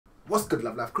What's good,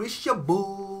 Love Life? Chris, your boy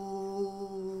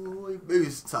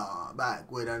Musa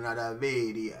back with another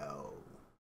video.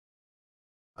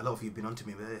 A lot of you have been onto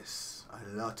me with this. A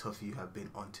lot of you have been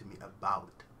onto me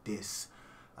about this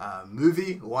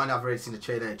movie. One, I've already seen the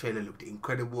trailer. The trailer looked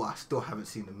incredible. I still haven't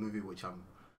seen the movie, which I'm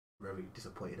very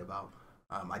disappointed about.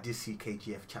 I did see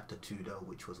KGF Chapter 2 though,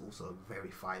 which was also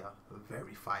very fire.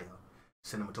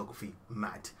 Cinematography,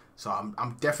 mad. So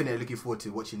I'm definitely looking forward to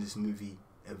watching this movie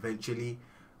eventually.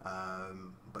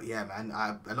 But yeah, man,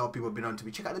 a lot of people have been on to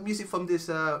me, check out the music from this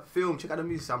film, check out the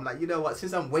music. So I'm like, you know what,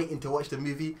 since I'm waiting to watch the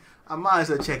movie, I might as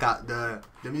well check out the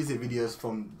music videos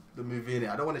from the movie in it.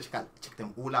 I don't want to check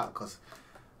them all out because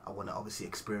I want to obviously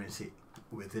experience it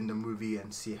within the movie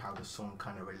and see how the song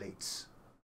kind of relates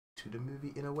to the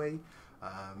movie in a way.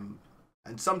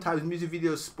 And sometimes music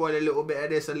videos spoil a little bit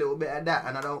of this, a little bit of that,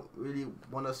 and I don't really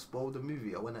want to spoil the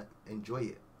movie. I want to enjoy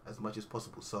it as much as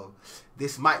possible. So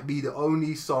this might be the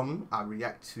only song I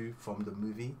react to from the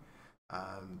movie.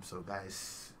 So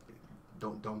guys,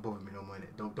 don't bother me no more in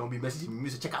it. Don't be messaging me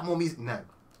music. Check out more music. No.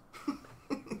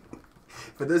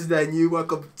 For those that are new,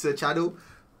 welcome to the channel.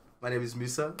 My name is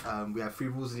Musa. We have 3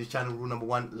 rules in this channel. Rule number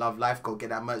 1, love life. Go get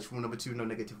that merch. Rule number 2, no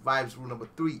negative vibes. Rule number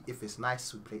 3, if it's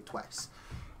nice, we play it twice.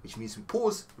 Which means we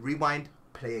pause, rewind,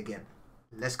 play again.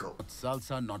 Let's go.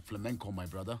 Salsa, not flamenco, my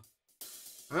brother.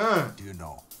 Do you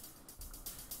know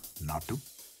Naatu?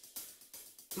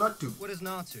 Naatu. What is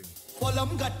Naatu?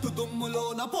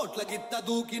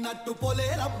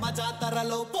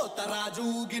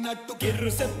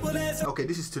 Okay,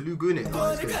 this is Telugu, innit?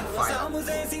 Oh, it's gonna be fire.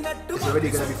 It's already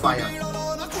gonna be fire.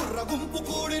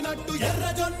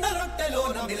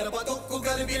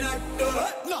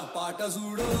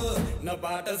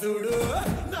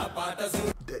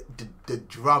 The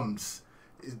drums.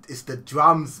 It's the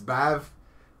drums, bruv.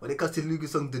 When it comes to Telugu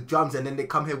song, the drums, and then they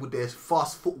come here with their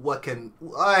fast footwork and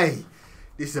oi,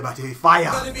 this is about to be fire.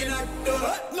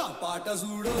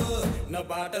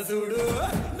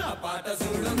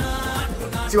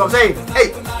 See what I'm saying?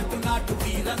 Hey!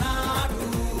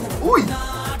 Oi!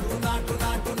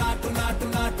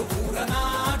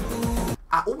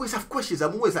 I always have questions.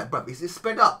 I'm always like, bruv, is it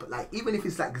sped up? Like, even if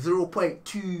it's like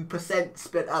 0.2%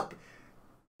 sped up,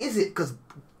 is it? Because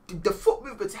the foot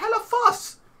movement's hella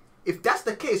fast. If that's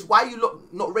the case, why are you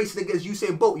not racing against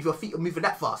Usain Bolt if your feet are moving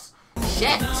that fast?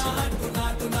 Shit!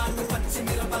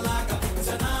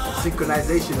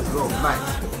 Synchronization as well, man.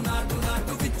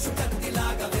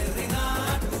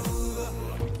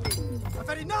 I've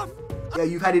had enough! Yeah,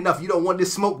 you've had enough. You don't want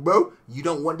this smoke, bro. You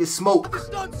don't want this smoke. This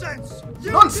nonsense!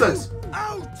 Nonsense!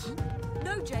 Out!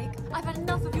 No, Jake. I've had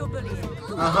enough of your bullying.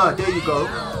 There you go.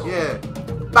 Yeah.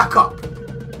 Back up.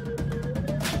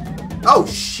 Oh,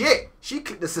 shit! She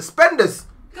clicked the suspenders.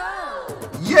 Go!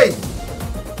 Yay!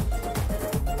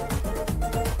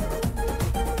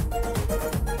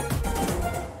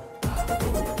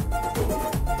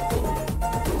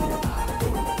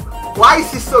 Why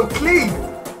is this so clean?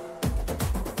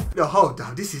 No, hold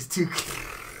on. This is too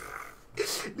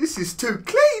clean. This is too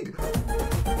clean.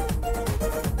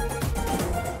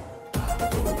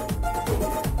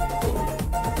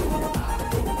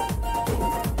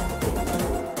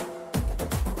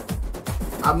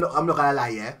 I'm not gonna lie,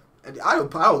 yeah. I'm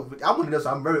one of those.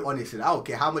 I'm very honest, and I don't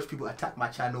care how much people attack my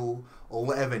channel or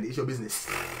whatever. It's your business.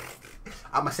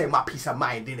 I'ma say my peace of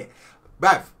mind, innit,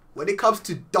 bruv. When it comes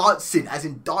to dancing, as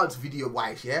in dance video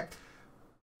wise, yeah,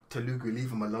 Telugu, leave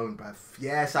them alone, bruv.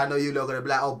 Yes, I know you're not gonna be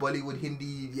like, oh, Bollywood,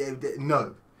 Hindi, yeah,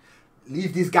 no.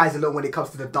 Leave these guys alone when it comes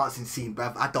to the dancing scene,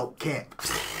 bruv. I don't care.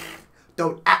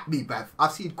 Don't at me, bruv.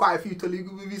 I've seen quite a few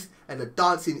Telugu movies, and the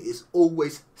dancing is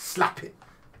always slapping.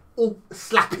 Oh,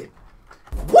 slapping.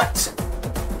 What?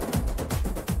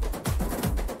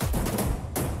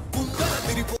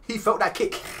 He felt that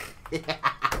kick.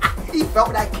 He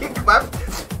felt that kick, man.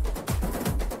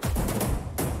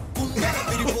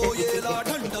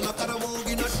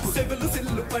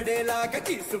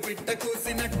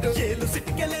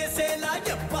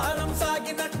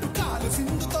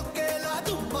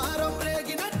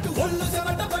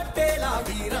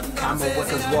 Camera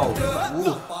work as well.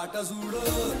 Ooh.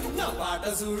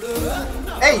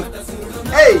 Hey,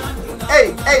 hey, hey,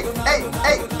 hey, hey,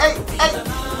 hey, hey, hey.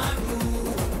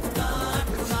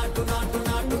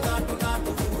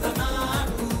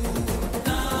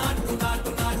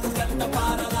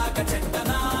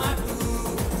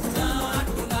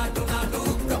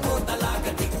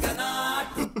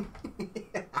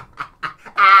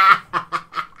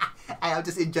 I'm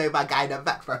just enjoying my guy in the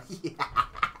back, bro.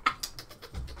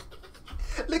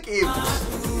 Look at him.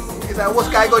 He's like, what's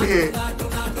going on here?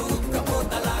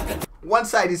 One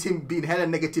side is him being hella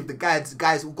negative. The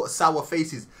guys who got sour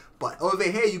faces. But over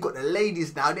here, you got the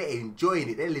ladies now. They're enjoying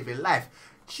it. They're living life.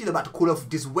 She's about to call off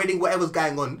this wedding, whatever's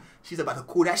going on. She's about to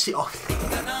call that shit off.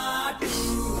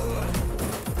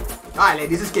 Alright,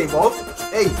 ladies, let's get involved.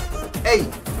 Hey, hey.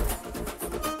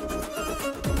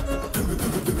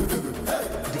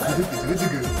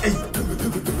 Hey.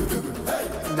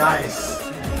 Nice.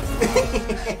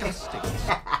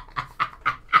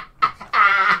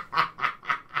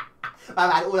 My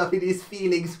man all up in his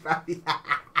feelings, bro.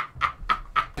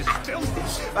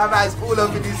 My man's all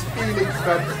up in his feelings,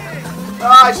 man.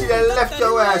 Ah, she done left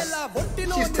your ass.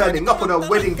 She's turning up on her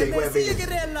wedding day, whatever it is.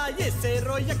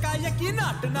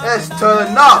 Let's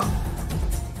turn up.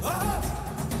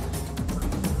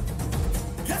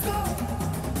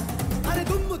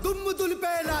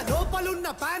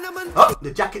 Oh,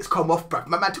 the jacket's come off, bruv.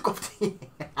 My man took off the...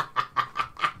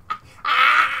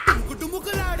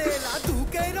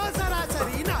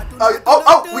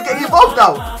 oh, we're getting involved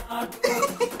now.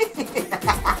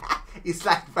 It's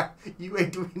like, bruv, you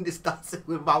ain't doing this dancing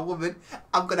with my woman.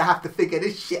 I'm gonna have to figure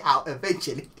this shit out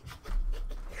eventually.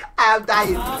 I'm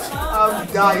dying. I'm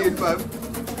dying, bruv.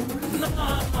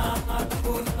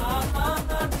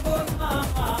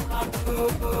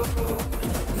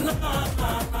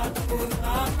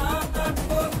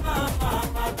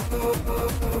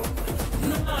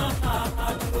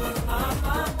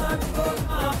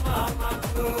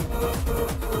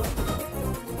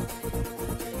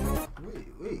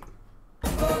 Wait.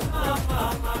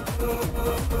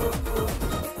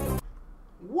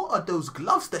 What are those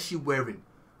gloves that she's wearing?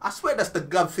 I swear that's the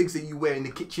glove things that you wear in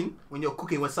the kitchen when you're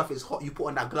cooking. When stuff is hot, you put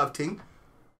on that glove thing.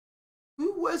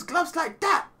 Who wears gloves like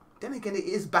that? Then again, it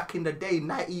is back in the day,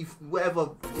 90, whatever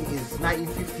it is,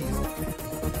 1950s.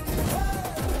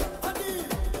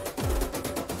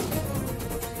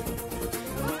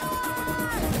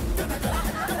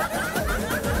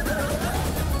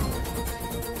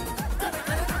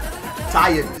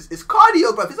 Tired. It's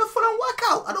cardio, bruv. It's a full-on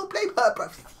workout. I don't blame her,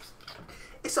 bruv.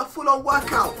 It's a full-on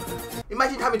workout.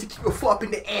 Imagine having to keep your foot up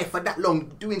in the air for that long,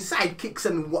 doing side kicks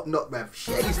and whatnot, bruv.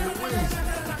 Jeez Louise.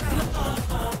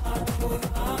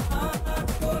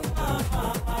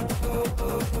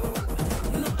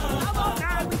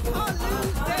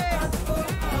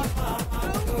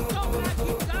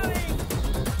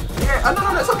 Yeah,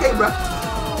 no, it's okay, bruv.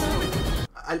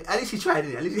 At least he tried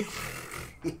it. At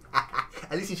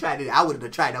least he tried it. I wouldn't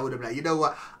have tried. I would have been like, you know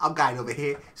what? I'm going over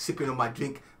here, sipping on my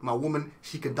drink. My woman,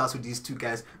 she can dance with these two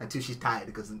guys until she's tired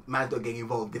because man's not getting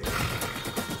involved in it.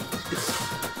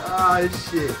 Oh,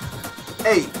 shit.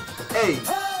 Hey.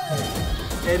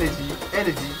 Energy.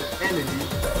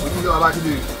 What you know I'm about to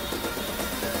do?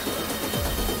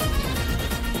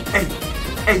 Hey.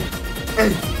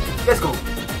 Let's go.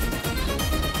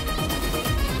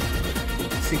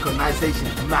 Synchronization,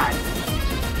 mad.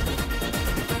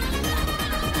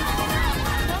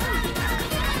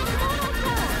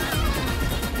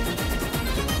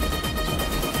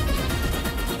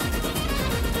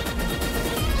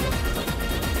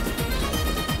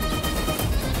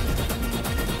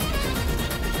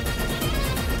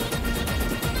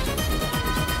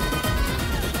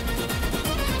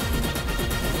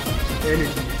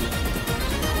 Energy.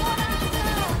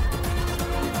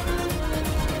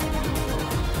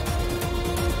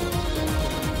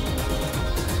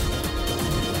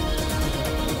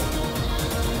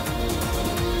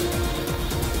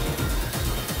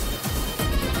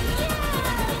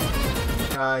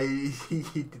 He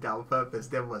did that on purpose.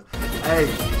 There was. Hey,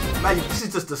 man, this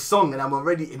is just a song and I'm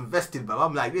already invested, but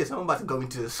I'm like this. I'm about to go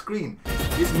into the screen.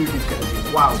 This movie's gonna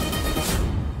be wild.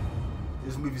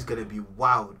 This movie's gonna be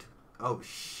wild. Oh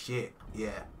shit,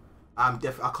 yeah. I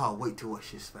can't wait to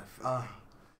watch this, man.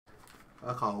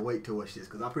 I can't wait to watch this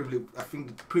because I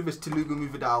think the previous Telugu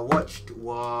movie that I watched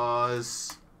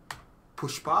was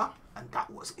Pushpa, and that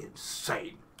was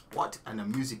insane. What? And the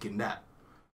music in that.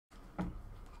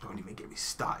 Don't even get me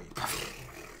started.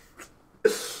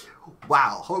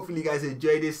 Wow. Hopefully you guys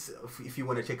enjoyed this. If you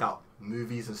want to check out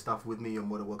movies and stuff with me, you're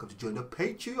more than welcome to join the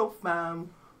Patreon, fam.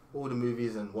 All the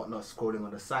movies and whatnot scrolling on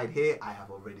the side here. I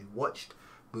have already watched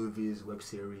movies, web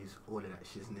series, all of that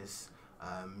shizness,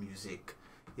 music.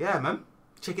 Yeah, man.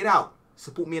 Check it out.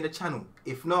 Support me in the channel.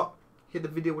 If not, hit the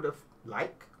video with a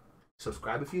like.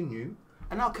 Subscribe if you're new.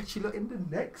 And I'll catch you lot in the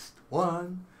next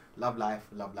one. Love life,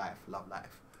 love life, love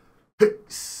life.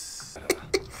 Peace.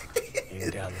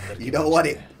 You don't want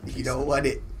it. You don't want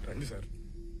it.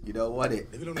 You don't want it.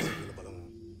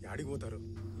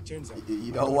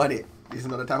 You don't want it. This is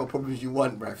not the type of problems you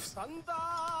want, bruv.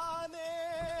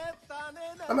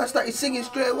 I might start singing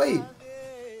straight away.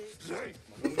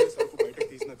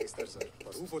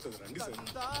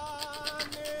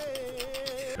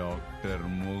 Doctor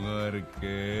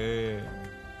முகருக்கு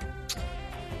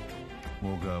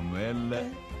முகமேல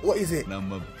What is it?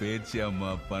 நம்ம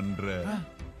பேச்சியம்மா பண்ற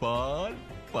பால்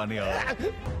பணியாரம்